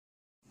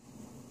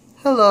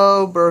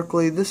Hello,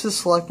 Berkley. This is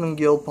Selectman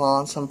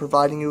Pontes. I'm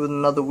providing you with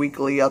another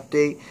weekly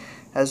update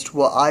as to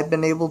what I've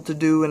been able to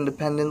do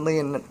independently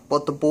and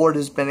what the board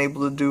has been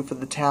able to do for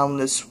the town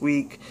this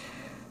week.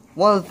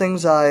 One of the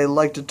things I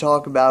like to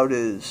talk about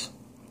is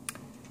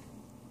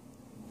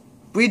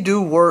we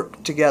do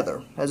work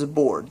together as a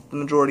board the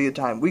majority of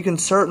the time. We can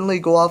certainly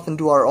go off and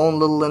do our own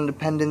little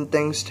independent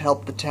things to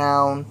help the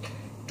town,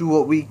 do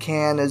what we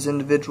can as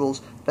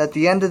individuals, but at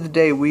the end of the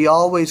day, we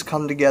always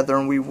come together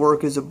and we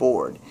work as a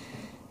board.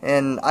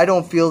 And I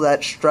don't feel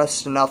that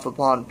stressed enough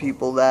upon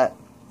people that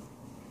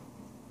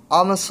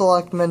I'm a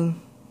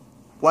selectman,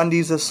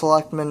 Wendy's a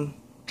selectman,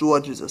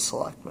 George is a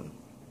selectman.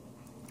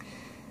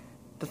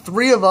 The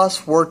three of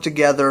us work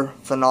together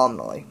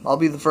phenomenally. I'll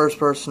be the first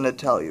person to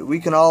tell you. We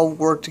can all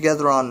work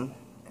together on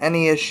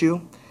any issue,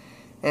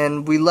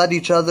 and we let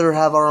each other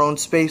have our own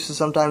spaces,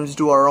 sometimes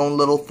do our own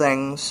little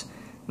things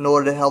in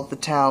order to help the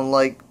town.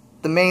 Like,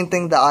 the main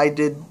thing that I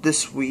did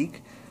this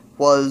week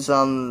was,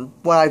 when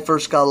I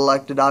first got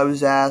elected, I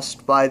was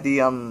asked by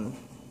the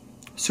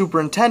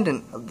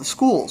superintendent of the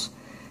schools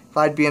if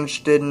I'd be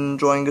interested in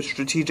joining a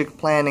strategic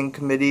planning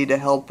committee to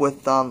help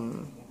with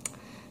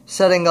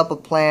setting up a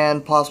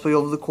plan, possibly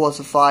over the course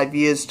of 5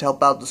 years, to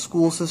help out the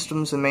school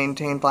systems and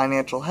maintain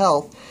financial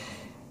health.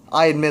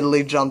 I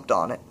admittedly jumped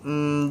on it.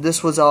 And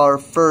this was our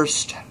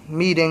first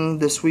meeting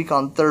this week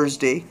on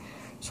Thursday,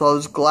 so I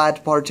was glad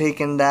to partake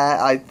in that.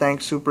 I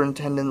thank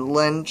Superintendent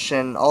Lynch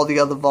and all the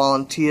other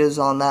volunteers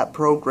on that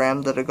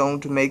program that are going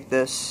to make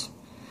this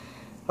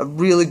a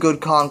really good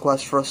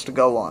conquest for us to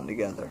go on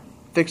together.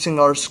 Fixing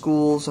our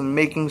schools and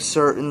making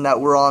certain that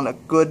we're on a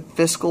good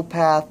fiscal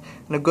path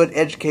and a good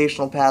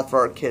educational path for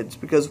our kids,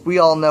 because we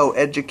all know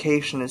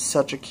education is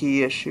such a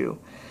key issue.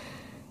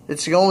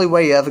 It's the only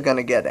way you're ever going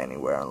to get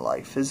anywhere in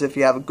life, is if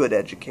you have a good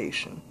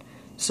education.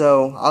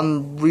 So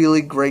I'm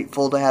really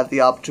grateful to have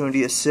the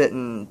opportunity to sit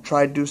and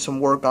try to do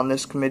some work on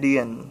this committee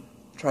and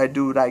try to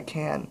do what I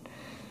can.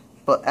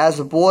 But as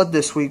a board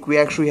this week, we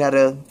actually had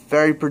a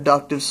very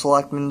productive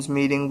selectmen's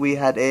meeting. We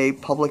had a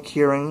public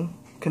hearing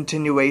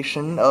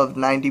continuation of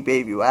 90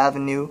 Bayview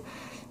Avenue.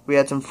 We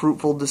had some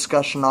fruitful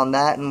discussion on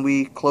that, and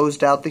we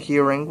closed out the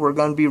hearing. We're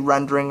going to be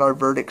rendering our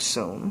verdict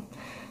soon,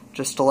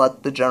 just to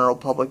let the general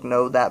public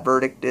know that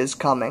verdict is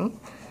coming.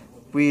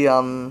 We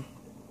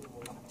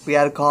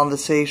had a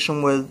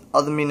conversation with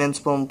other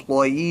municipal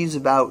employees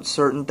about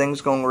certain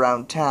things going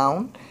around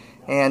town,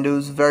 and it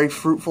was a very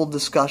fruitful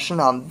discussion.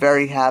 I'm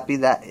very happy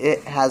that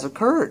it has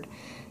occurred.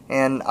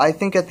 And I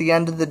think at the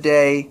end of the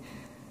day,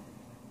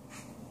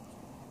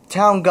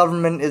 town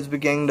government is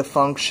beginning to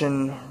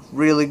function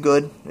really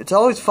good. It's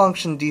always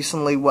functioned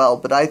decently well,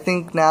 but I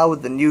think now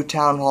with the new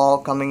town hall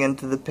coming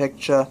into the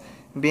picture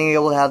and being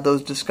able to have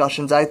those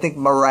discussions, I think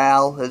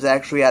morale is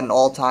actually at an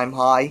all-time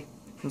high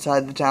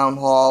inside the town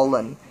hall,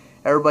 and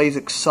everybody's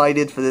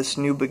excited for this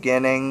new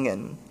beginning,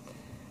 and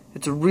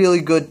it's a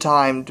really good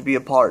time to be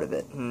a part of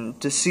it. And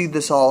to see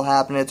this all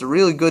happen, it's a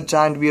really good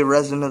time to be a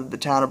resident of the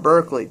town of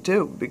Berkley,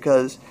 too,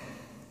 because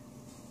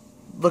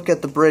look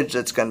at the bridge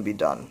that's going to be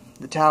done.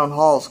 The town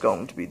hall's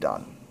going to be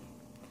done.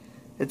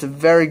 It's a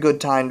very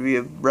good time to be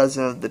a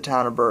resident of the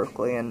town of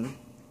Berkley, and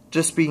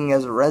just speaking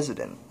as a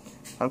resident,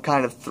 I'm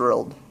kind of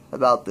thrilled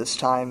about this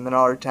time in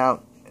our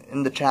town,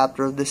 in the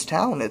chapter of this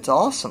town. It's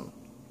awesome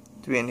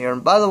to be in here.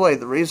 And by the way,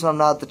 the reason I'm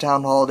not at the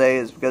town hall today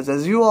is because,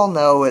 as you all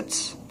know,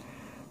 it's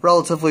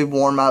relatively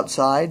warm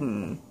outside,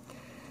 and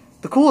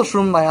the coolest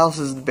room in my house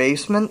is the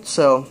basement,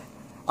 so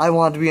I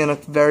wanted to be in a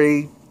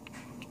very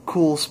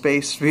cool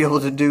space to be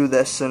able to do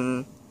this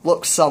and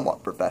look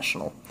somewhat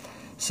professional.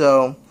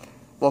 So,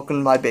 welcome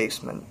to my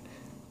basement.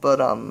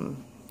 But,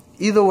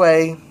 either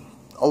way,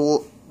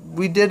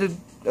 we did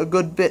a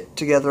good bit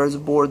together as a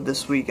board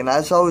this week, and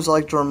I always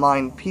like to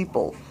remind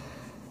people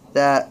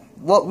that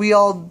what we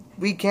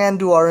can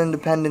do our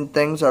independent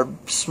things, our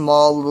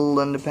small little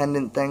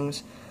independent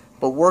things,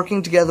 but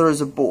working together as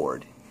a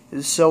board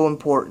is so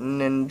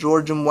important, and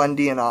George and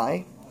Wendy and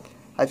I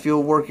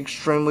feel work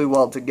extremely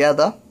well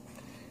together,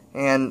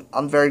 and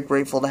I'm very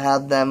grateful to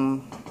have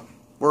them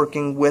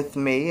working with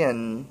me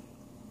and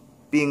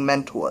being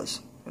mentors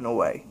in a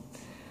way.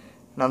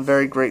 And I'm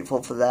very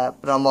grateful for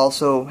that, but I'm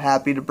also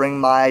happy to bring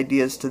my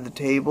ideas to the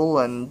table,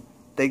 and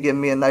they give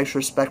me a nice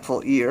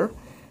respectful ear.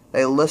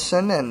 They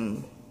listen,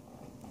 and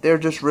they're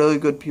just really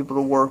good people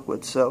to work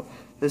with. So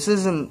this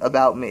isn't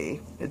about me.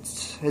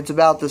 It's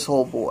about this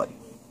whole board.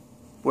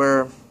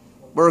 We're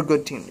a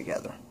good team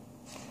together,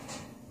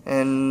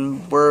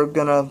 and we're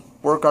gonna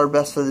work our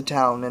best for the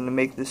town and to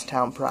make this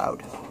town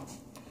proud.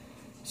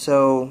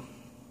 So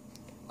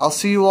I'll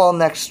see you all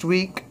next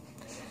week.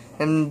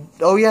 And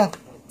oh yeah,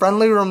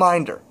 friendly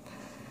reminder.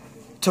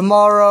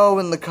 Tomorrow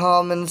in the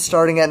Commons,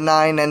 starting at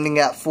 9, ending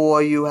at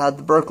 4, you have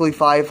the Berkley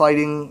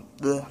Firefighters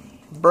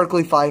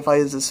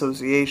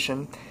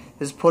Association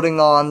is putting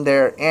on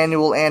their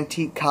annual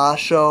antique car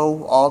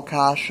show, all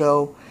car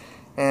show,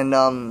 and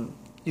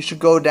you should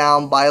go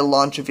down, buy a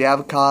lunch if you have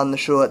a car on the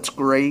show. It's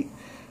great.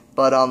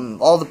 But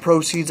all the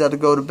proceeds are to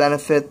go to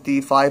benefit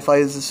the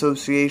Firefighters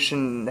Association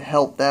and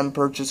help them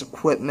purchase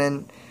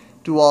equipment,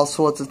 do all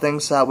sorts of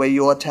things so that way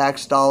your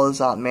tax dollars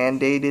aren't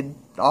mandated,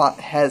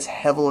 aren't as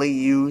heavily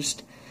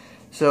used.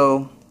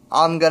 So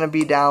I'm going to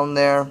be down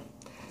there.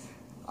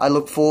 I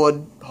look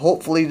forward,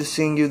 hopefully, to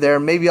seeing you there.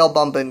 Maybe I'll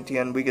bump into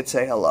you and we could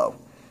say hello.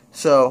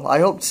 So I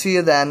hope to see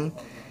you then.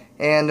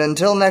 And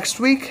until next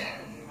week,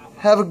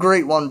 have a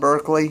great one,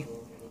 Berkley.